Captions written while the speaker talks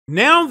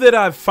Now that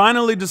I've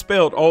finally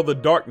dispelled all the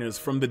darkness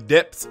from the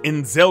depths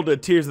in Zelda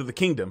Tears of the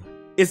Kingdom,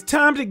 it's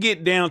time to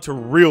get down to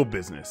real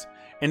business,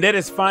 and that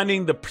is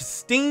finding the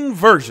pristine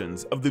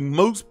versions of the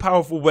most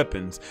powerful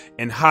weapons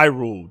in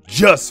Hyrule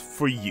just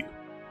for you.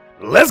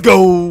 Let's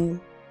go!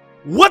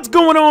 What's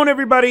going on,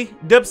 everybody?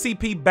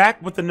 WCP back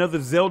with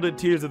another Zelda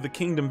Tears of the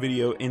Kingdom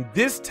video, and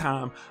this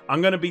time I'm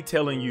going to be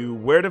telling you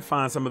where to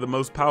find some of the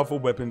most powerful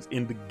weapons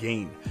in the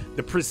game,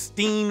 the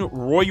pristine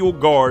Royal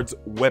Guards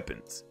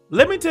weapons.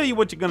 Let me tell you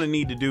what you're going to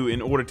need to do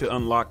in order to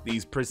unlock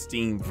these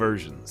pristine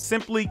versions.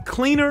 Simply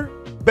cleaner,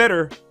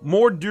 better,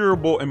 more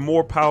durable, and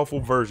more powerful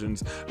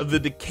versions of the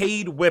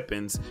decayed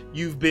weapons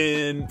you've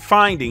been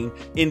finding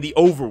in the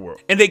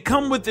overworld. And they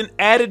come with an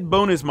added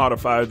bonus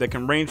modifier that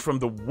can range from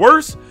the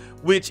worst,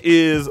 which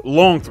is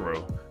long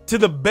throw, to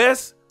the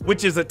best,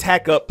 which is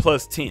attack up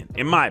plus 10,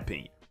 in my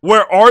opinion.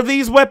 Where are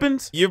these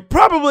weapons? You've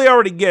probably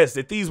already guessed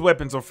that these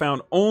weapons are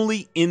found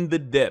only in the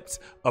depths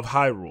of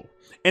Hyrule.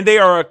 And they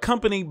are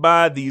accompanied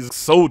by these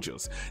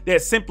soldiers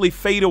that simply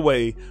fade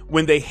away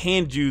when they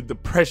hand you the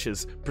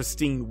precious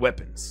pristine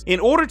weapons. In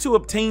order to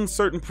obtain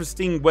certain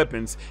pristine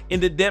weapons in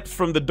the depths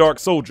from the Dark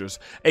Soldiers,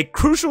 a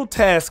crucial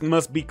task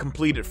must be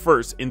completed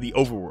first in the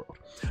overworld.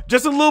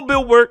 Just a little bit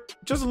of work,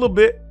 just a little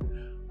bit.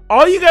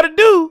 All you gotta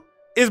do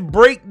is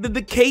break the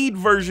decayed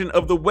version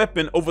of the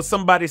weapon over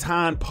somebody's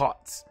hind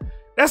parts.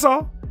 That's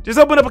all. Just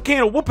open up a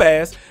can of whoop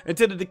ass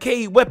until the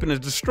decayed weapon is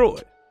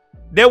destroyed.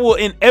 That will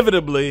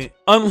inevitably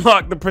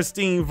unlock the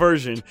pristine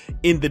version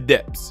in the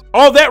depths.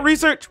 All that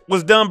research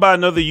was done by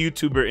another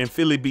YouTuber in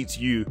Philly Beats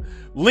U.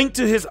 Link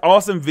to his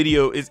awesome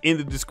video is in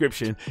the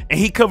description, and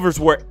he covers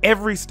where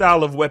every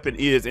style of weapon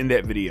is in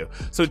that video.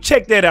 So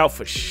check that out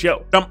for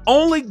sure. I'm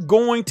only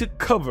going to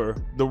cover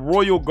the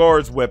Royal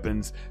Guards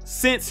weapons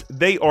since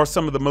they are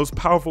some of the most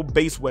powerful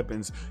base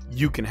weapons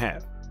you can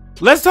have.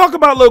 Let's talk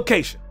about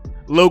location.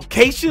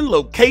 Location.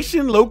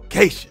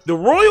 The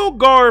Royal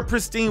Guard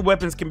pristine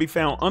weapons can be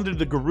found under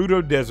the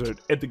Gerudo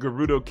Desert at the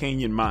Gerudo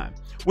Canyon Mine,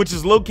 which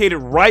is located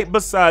right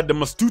beside the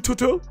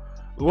Mastutoto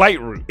light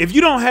route. If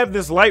you don't have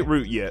this light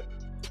route yet,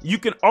 you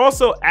can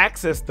also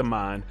access the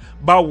mine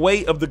by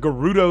way of the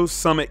Gerudo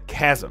Summit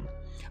Chasm.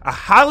 I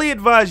highly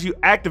advise you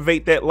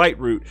activate that light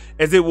route,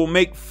 as it will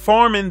make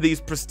farming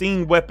these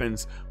pristine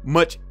weapons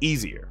much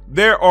easier.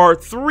 There are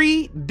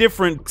 3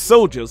 different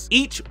soldiers,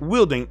 each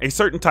wielding a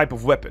certain type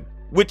of weapon,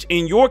 which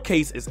in your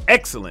case is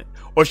excellent,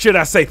 or should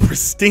I say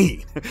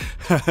pristine.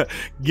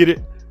 Get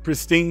it?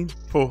 Pristine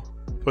for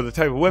the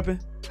type of weapon?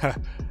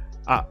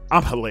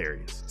 I'm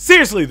hilarious.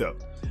 Seriously though,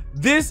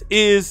 this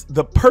is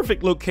the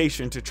perfect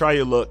location to try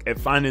your luck at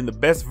finding the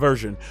best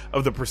version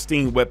of the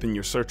pristine weapon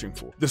you're searching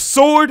for. The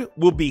sword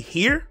will be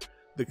here,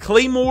 the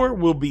claymore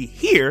will be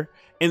here,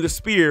 and the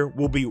spear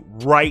will be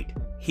right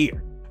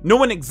here.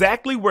 Knowing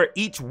exactly where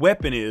each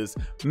weapon is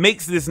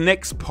makes this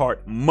next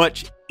part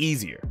much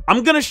easier.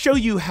 I'm gonna show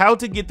you how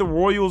to get the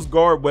Royal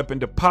Guard weapon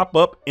to pop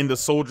up in the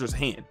soldier's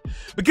hand,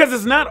 because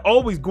it's not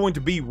always going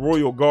to be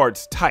Royal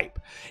Guard's type.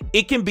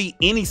 It can be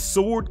any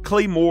sword,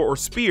 claymore, or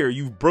spear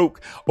you've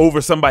broke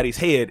over somebody's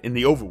head in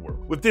the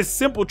overworld. With this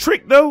simple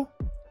trick though,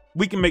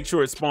 we can make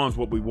sure it spawns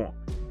what we want.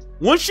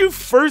 Once you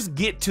first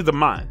get to the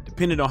mine,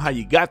 depending on how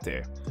you got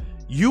there,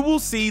 you will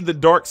see the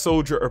Dark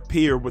Soldier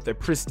appear with a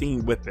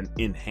pristine weapon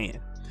in hand.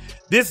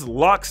 This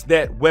locks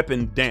that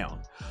weapon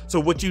down. So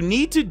what you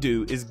need to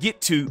do is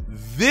get to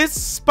this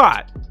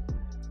spot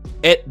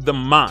at the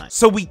mine,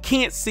 so we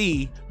can't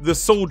see the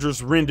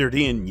soldiers rendered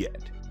in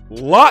yet.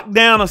 Lock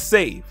down a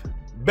save.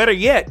 Better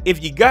yet,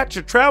 if you got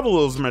your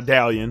Traveler's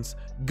Medallions,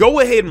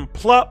 go ahead and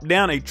plop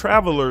down a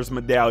Traveler's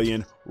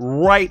Medallion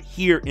right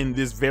here in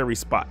this very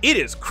spot. It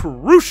is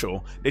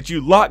crucial that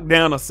you lock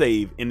down a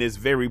save in this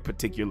very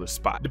particular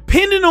spot.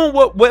 Depending on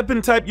what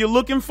weapon type you're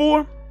looking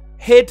for,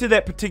 head to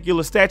that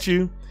particular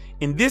statue.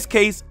 In this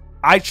case,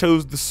 I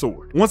chose the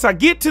sword. Once I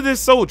get to this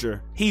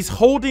soldier, he's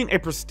holding a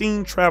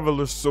pristine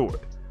traveler's sword.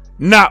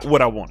 Not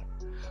what I wanted.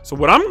 So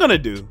what I'm gonna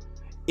do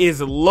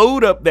is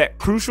load up that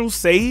crucial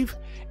save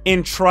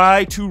and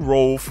try to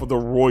roll for the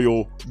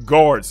Royal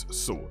Guard's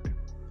sword.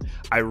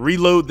 I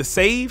reload the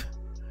save.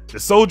 The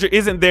soldier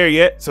isn't there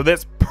yet, so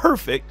that's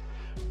perfect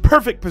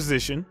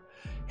position.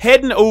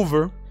 Heading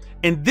over,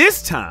 and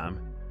this time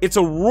it's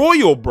a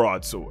royal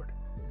broadsword.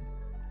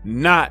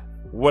 Not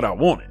what I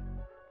wanted.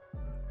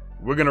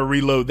 We're gonna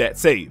reload that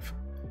save.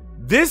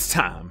 This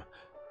time,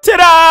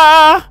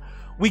 ta-da!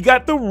 We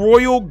got the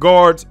Royal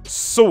Guard's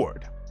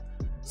sword.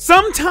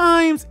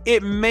 Sometimes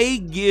it may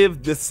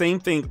give the same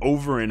thing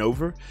over and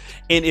over,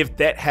 and if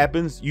that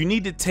happens, you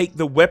need to take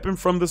the weapon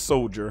from the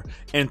soldier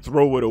and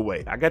throw it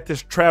away. I got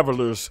this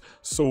Traveler's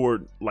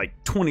sword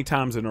like 20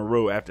 times in a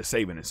row after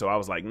saving it, so I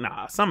was like,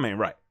 nah, something ain't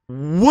right.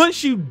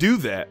 Once you do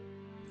that,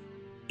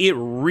 it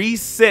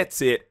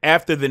resets it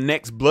after the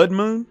next blood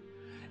moon.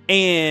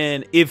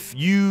 And if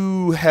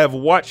you have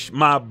watched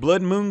my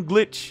Bloodmoon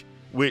Glitch,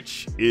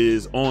 which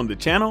is on the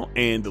channel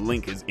and the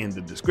link is in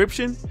the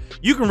description,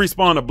 you can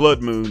respawn a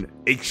blood moon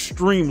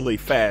extremely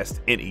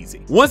fast and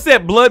easy. Once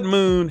that blood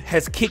moon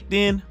has kicked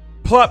in,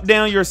 Plop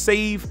down your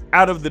save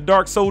out of the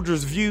Dark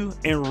Soldier's view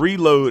and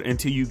reload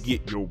until you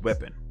get your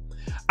weapon.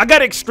 I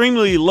got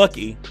extremely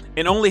lucky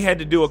and only had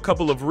to do a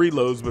couple of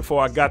reloads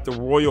before I got the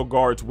Royal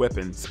Guard's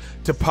weapons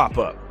to pop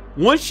up.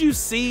 Once you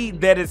see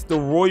that it's the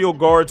Royal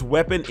Guard's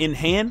weapon in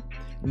hand,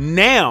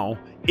 now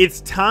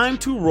it's time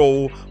to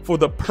roll for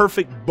the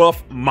perfect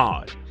buff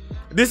mod.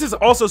 This is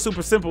also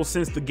super simple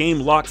since the game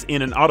locks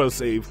in an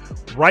autosave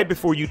right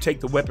before you take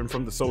the weapon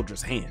from the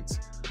soldier's hands.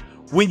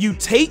 When you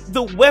take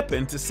the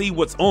weapon to see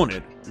what's on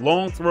it,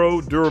 long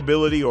throw,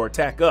 durability, or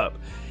attack up,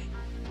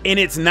 and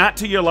it's not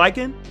to your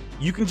liking,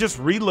 you can just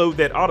reload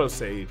that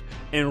autosave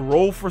and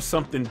roll for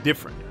something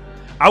different.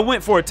 I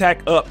went for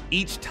attack up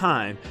each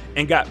time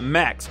and got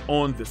max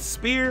on the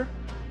spear,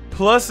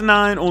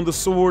 +9 on the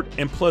sword,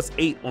 and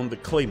 +8 on the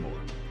claymore.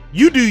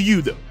 You do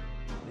you though.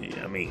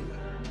 Yeah, I mean,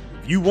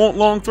 if you want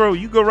long throw,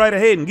 you go right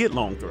ahead and get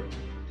long throw.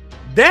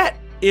 That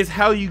is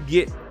how you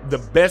get the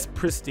best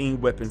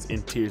pristine weapons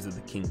in Tears of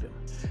the Kingdom.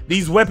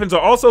 These weapons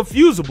are also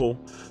fusible,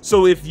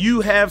 so if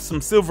you have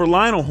some silver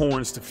Lionel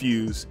horns to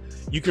fuse,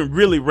 you can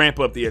really ramp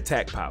up the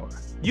attack power.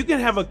 You can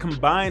have a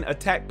combined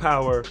attack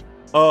power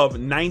of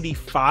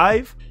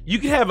 95. You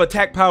can have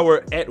attack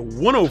power at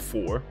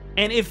 104.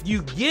 And if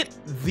you get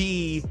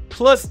the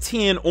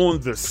 +10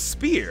 on the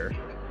spear,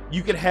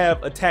 you could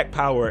have attack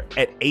power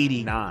at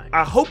 89.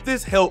 I hope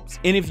this helps.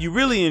 And if you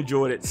really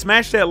enjoyed it,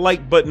 smash that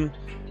like button,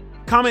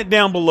 comment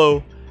down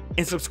below,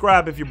 and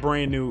subscribe if you're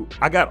brand new.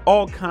 I got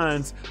all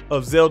kinds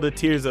of Zelda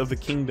Tears of the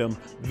Kingdom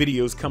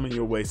videos coming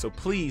your way, so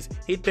please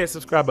hit that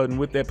subscribe button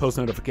with that post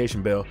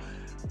notification bell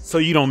so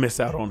you don't miss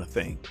out on a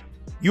thing.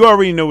 You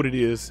already know what it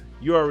is.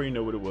 You already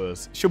know what it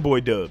was. It's your boy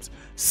Dubs.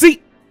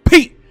 CP,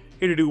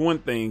 here to do one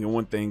thing and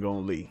one thing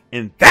only,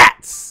 and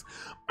that's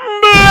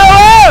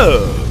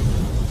blood.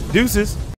 Deuces.